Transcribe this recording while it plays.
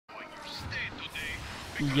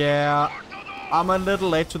Yeah, I'm a little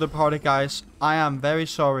late to the party, guys. I am very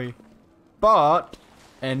sorry. But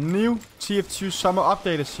a new TF2 summer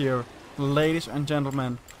update is here, ladies and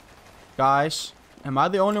gentlemen. Guys, am I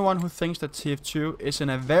the only one who thinks that TF2 is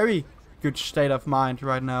in a very good state of mind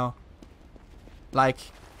right now? Like,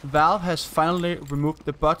 Valve has finally removed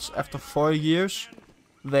the bots after 4 years.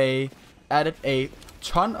 They added a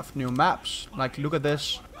ton of new maps. Like, look at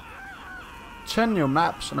this. 10 new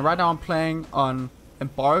maps. And right now I'm playing on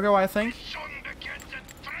Embargo, I think.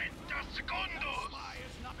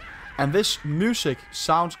 And this music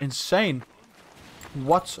sounds insane.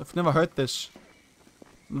 What? I've never heard this.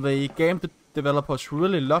 The game developers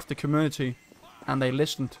really loved the community. And they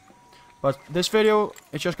listened. But this video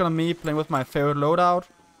is just gonna me playing with my favorite loadout.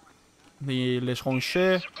 The Les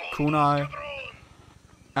Ronchers, Kunai,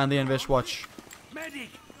 and the Invest Watch.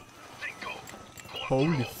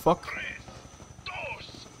 Holy fuck.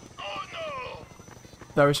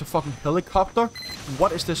 There is a fucking helicopter?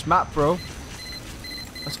 What is this map, bro?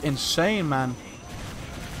 That's insane, man.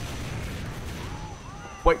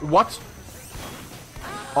 Wait, what?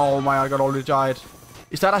 Oh my god, I already died.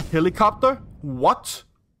 Is that a helicopter? What?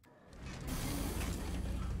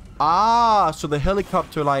 Ah, so the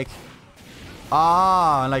helicopter like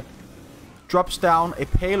drops down a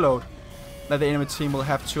payload that the enemy team will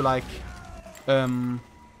have to like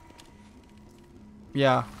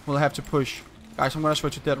yeah, we'll have to push. Guys, I'm gonna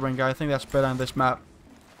switch to Dead Ringer. I think that's better in this map.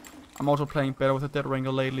 I'm also playing better with the Dead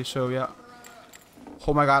Ringer lately, so yeah.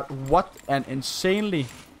 Oh my god, what an insanely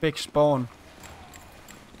big spawn.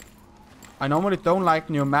 I normally don't like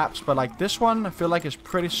new maps, but like this one, I feel like it's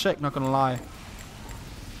pretty sick, not gonna lie.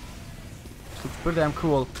 It's pretty damn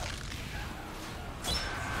cool.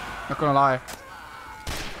 Not gonna lie.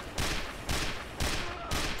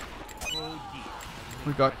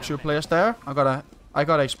 We got 2 players there. I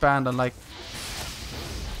gotta expand and like.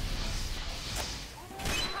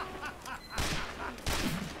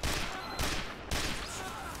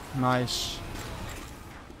 Nice.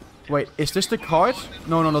 Wait, is this the card?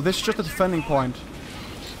 No, this is just a defending point.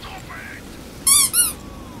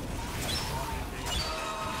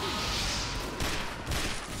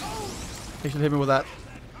 He should hit me with that.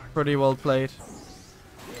 Pretty well played.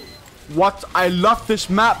 What? I love this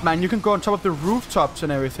map, man. You can go on top of the rooftops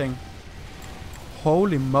and everything.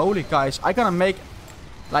 Holy moly, guys. I gotta make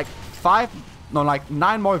like 9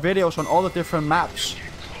 more videos on all the different maps.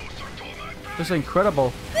 This is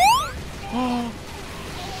incredible.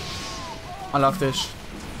 I love this.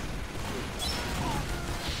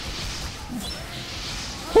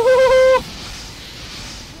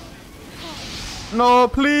 No,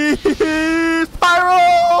 please!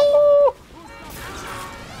 Pyro!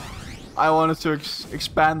 I wanted to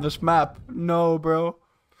expand this map. No, bro.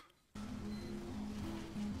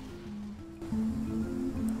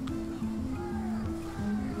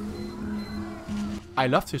 I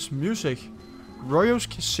love this music. Royo's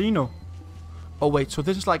Casino. Oh wait, so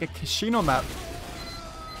this is like a casino map.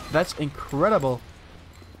 That's incredible.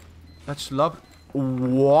 That's love.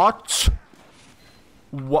 What?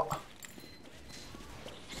 What?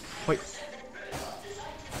 Wait.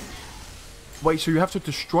 Wait, so you have to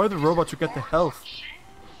destroy the robot to get the health.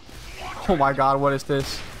 Oh my god, what is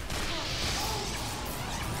this?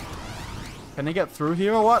 Can they get through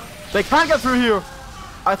here or what? They can't get through here!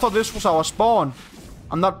 I thought this was our spawn.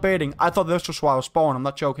 I'm not baiting. I thought this was our spawn. I'm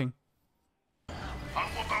not joking.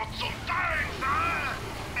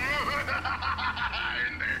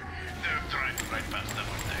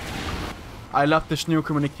 I love this new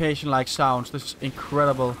communication-like sounds. This is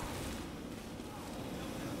incredible.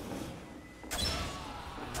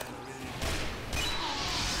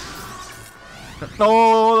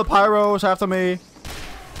 No, the pyro's after me.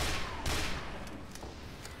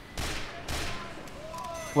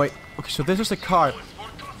 Wait, okay, so this is the card.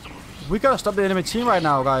 We gotta stop the enemy team right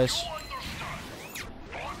now, guys.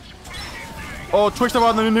 Oh, Twitch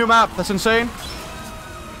on the new map. That's insane.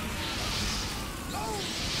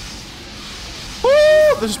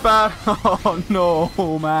 Woo! This is bad. Oh no,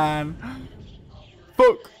 man.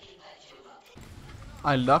 Fuck.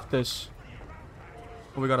 I love this.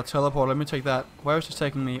 Oh, we got a teleport. Let me take that. Where is this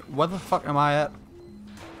taking me? Where the fuck am I at?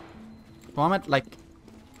 Well, I'm at like.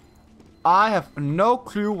 I have no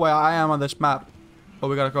clue where I am on this map. Oh,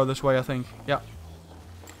 we gotta go this way, I think. Yeah.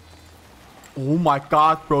 Oh my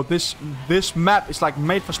god, bro. This map is like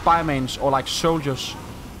made for spy mains or like soldiers.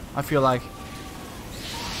 I feel like.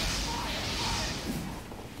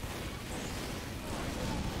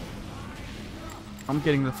 I'm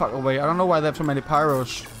getting the fuck away. I don't know why they have so many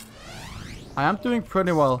pyros. I am doing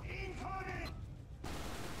pretty well.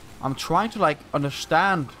 I'm trying to like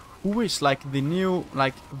understand Who is like the new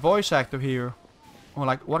like voice actor here? Or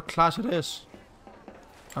like what class it is?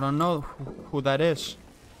 I don't know who that is.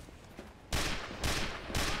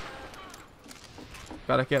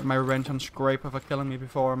 Gotta get my revenge on Scraper for killing me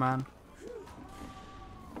before, man.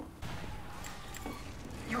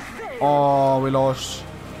 Oh, we lost.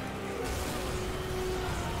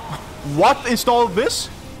 What installed this?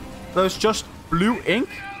 There's just blue ink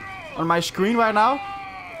on my screen right now.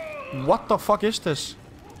 What the fuck is this?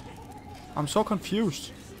 I'm so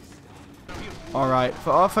confused. Alright,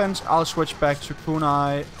 for offense, I'll switch back to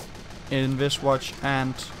Kunai in this watch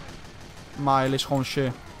and my L'Étranger.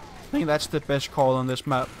 I think that's the best call on this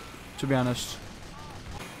map, to be honest.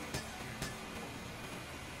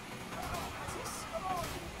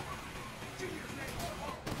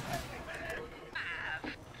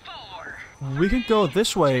 We can go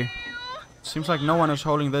this way. Seems like no one is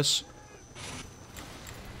holding this.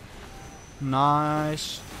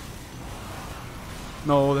 Nice.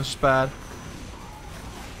 No, this is bad.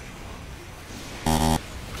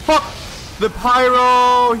 Fuck! The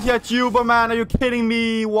pyro! Yeah, Juba, man, are you kidding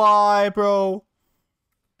me? Why, bro?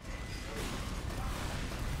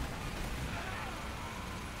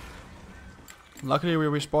 Luckily, we're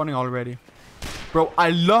respawning already. Bro, I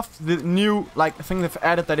love the new, like, thing they've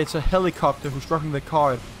added that it's a helicopter who's driving the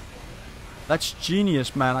card. That's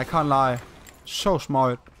genius, man, I can't lie. So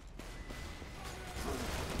smart.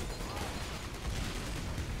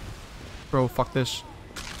 Bro, fuck this.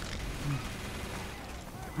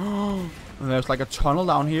 There's like a tunnel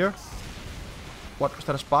down here. What, was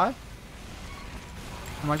that a spy?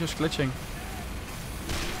 Am I just glitching?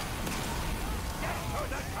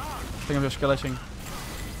 I think I'm just glitching.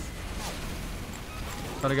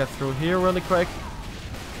 Gotta get through here really quick.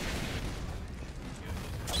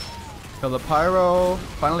 Kill the pyro.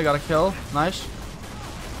 Finally got a kill. Nice.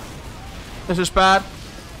 This is bad.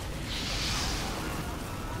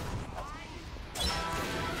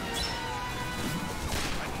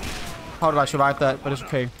 How did I survive that? But it's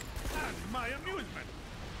okay.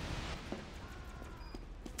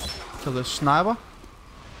 Kill the sniper.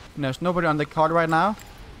 And there's nobody on the card right now.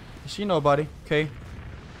 I see nobody. Okay.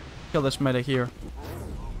 Kill this medic here.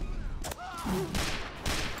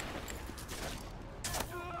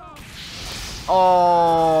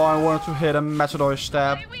 Oh, I wanted to hit a matador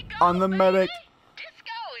stab on the medic.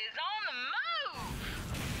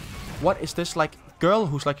 What is this like girl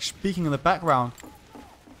who's like speaking in the background?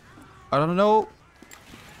 I don't know.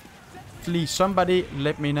 Please, somebody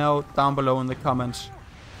let me know down below in the comments.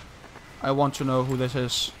 I want to know who this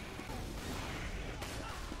is.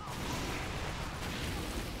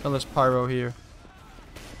 Kill this pyro here.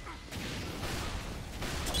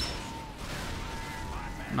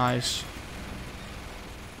 Nice.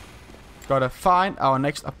 Gotta find our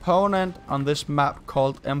next opponent on this map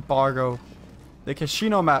called Embargo. The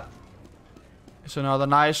casino map. It's another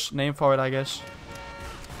nice name for it, I guess.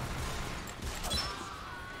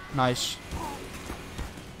 Nice.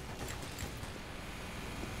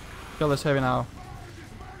 Kill this heavy now.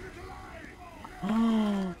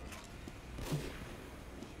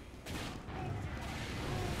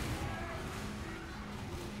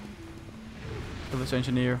 Kill this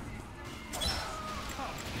engineer.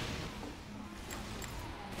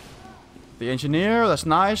 The engineer, that's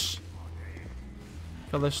nice.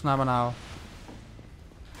 Kill this sniper now.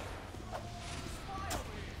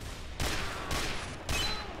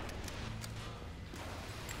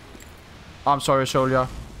 I'm sorry, soldier.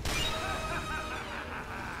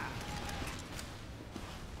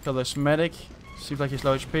 Kill this medic. Seems like he's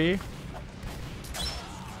low HP.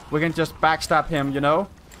 We can just backstab him, you know?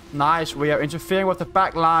 Nice, we are interfering with the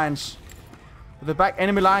back lines. With the back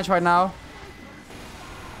enemy lines right now.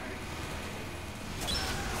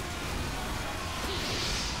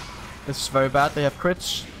 This is very bad, they have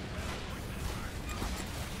crits.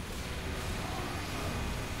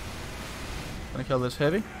 Gonna kill this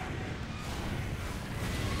heavy.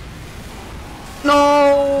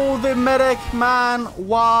 No, the medic, man.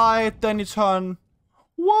 Why, Deniton?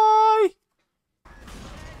 Why?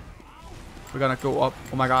 We're gonna go up.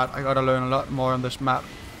 Oh my god, I gotta learn a lot more on this map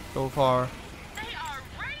so far. They are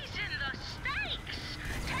raising the stakes.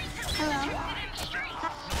 Hello.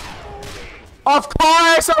 Of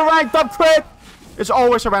course, a ranked up crit. It's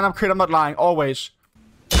always a random crit. I'm not lying. Always.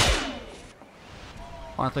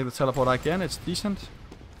 Wanna take the teleporter again? It's decent.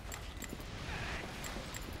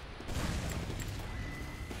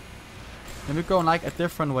 Let me go like a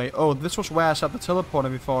different way. Oh, this was where I set the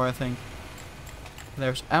teleporter before, I think.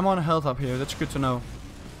 There's ammo and health up here. That's good to know.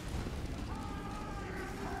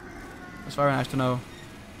 That's very nice to know.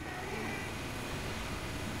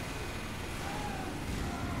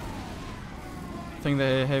 think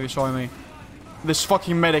the heavy saw me. This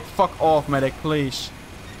fucking medic. Fuck off, medic, please.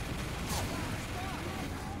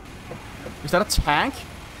 Is that a tank?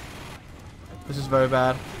 This is very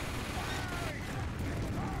bad.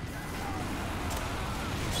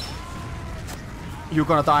 You're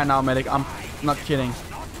gonna die now, medic. I'm not kidding.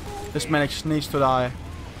 This medic needs to die.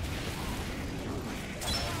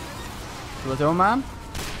 The demo man.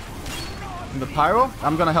 And the pyro.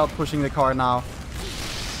 I'm gonna help pushing the car now.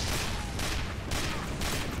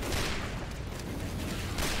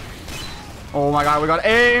 Oh my god, we got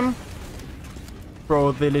aim.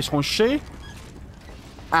 Bro, the Lisronché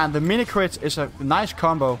and the mini crit is a nice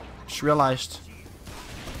combo. Just realized.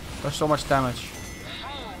 There's so much damage.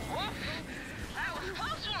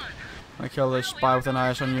 I kill this spy with an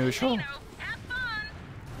eye is unusual.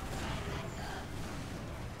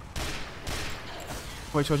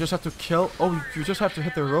 Wait, so I just have to kill? Oh, you just have to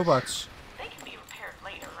hit the robots. They can be repaired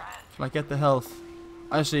later, right? So I get the health.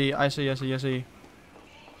 I see, I see, I see, I see.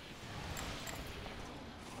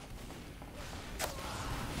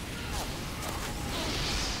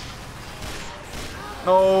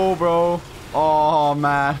 No, bro. Oh,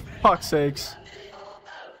 man. Fuck's sakes.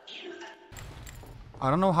 I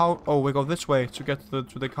don't know how... Oh, we go this way to get to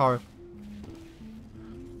the car.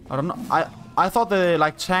 I don't know. I thought the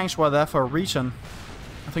like tanks were there for a reason.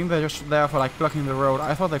 I think they're just there for like blocking the road.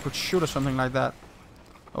 I thought they could shoot or something like that.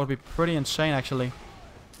 That would be pretty insane, actually.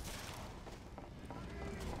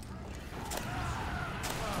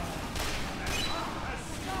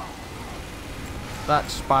 That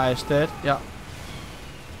spy is dead. Yeah.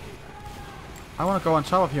 I want to go on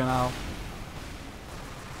top of here now.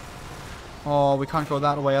 Oh, we can't go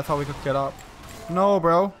that way. I thought we could get up. No,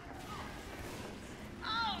 bro.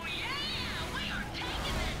 Oh yeah, we are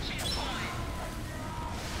taking that checkpoint.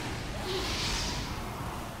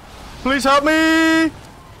 Please help me!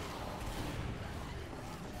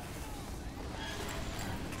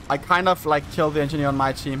 I kind of like killed the engineer on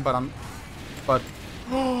my team, but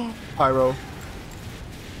pyro.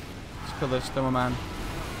 Let's kill this demo man.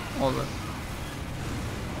 All the.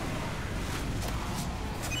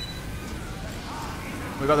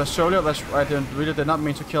 We got the soldier. That's I really did not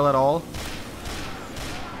mean to kill at all.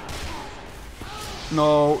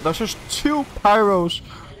 No, there's just 2 pyros.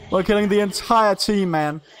 We're killing the entire team,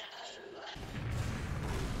 man.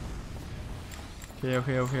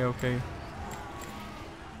 Okay.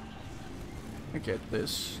 I get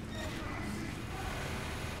this.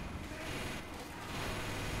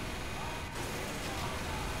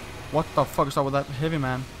 What the fuck is up with that heavy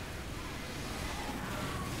man?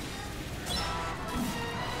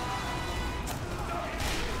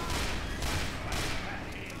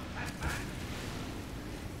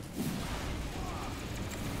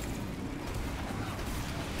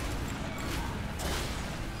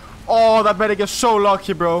 Oh, that medic is so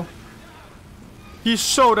lucky, bro. He's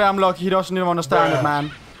so damn lucky. He doesn't even understand it,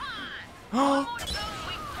 man.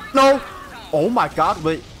 No. Oh my god,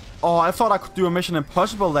 wait. Oh, I thought I could do a Mission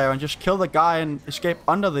Impossible there and just kill the guy and escape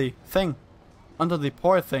under the thing. Under the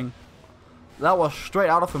port thing. That was straight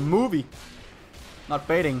out of a movie. Not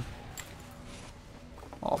baiting.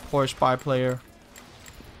 Oh, poor spy player.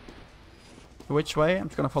 Which way? I'm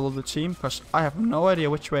just gonna follow the team because I have no idea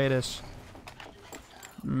which way it is.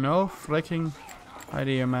 No freaking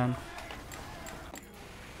idea, man.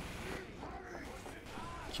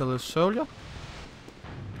 Kill the soldier.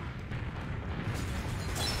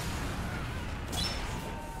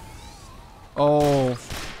 Oh,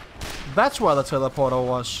 that's where the teleporter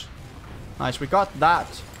was. Nice, we got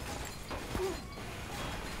that.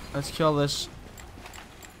 Let's kill this.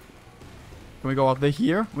 Can we go up there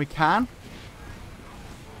here? We can.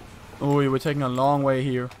 Oh, we're taking a long way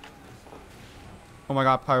here. Oh my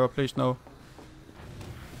god, pyro, please no.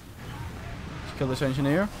 Let's kill this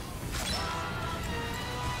engineer.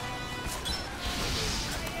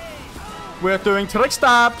 We're doing trick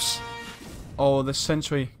stabs. Oh, the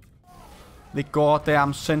sentry. The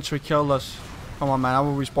goddamn sentry killed us. Come on, man. I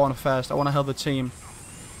will respawn fast. I want to help the team.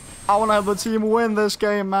 I want to help the team win this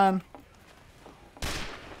game, man.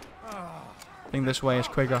 I think this way is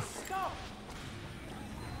quicker.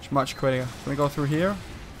 It's much quicker. Can we go through here?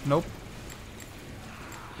 Nope.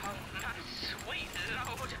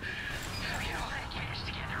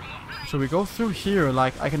 So we go through here.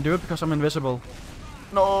 Like, I can do it because I'm invisible.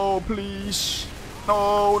 No, please.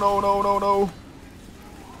 No, no, no, no, no.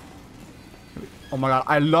 Oh my god,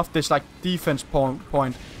 I love this like defense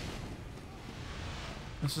point.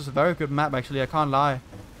 This is a very good map actually, I can't lie.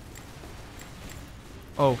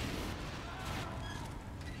 Oh.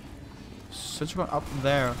 Since we're going up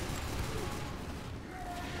there.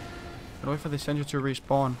 Gotta wait for the sentry to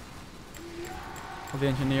respawn. Or the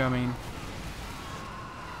engineer, I mean.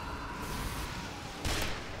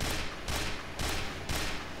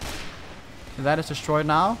 And that is destroyed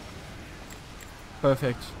now.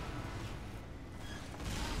 Perfect.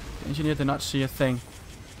 The engineer did not see a thing.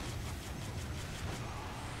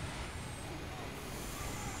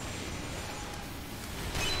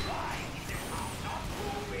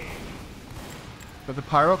 Got the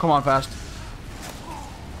pyro, come on fast.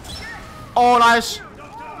 Oh, nice!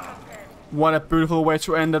 What a beautiful way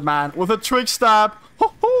to end it, man. With a trick stab!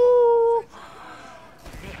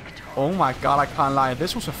 Oh my god, I can't lie.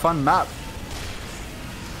 This was a fun map.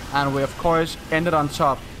 And we of course ended on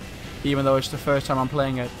top. Even though it's the first time I'm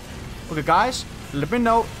playing it. Okay guys, let me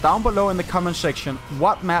know down below in the comment section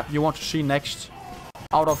what map you want to see next.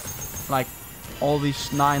 Out of like all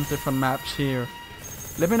these 9 different maps here.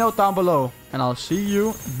 Let me know down below. And I'll see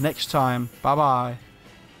you next time. Bye bye.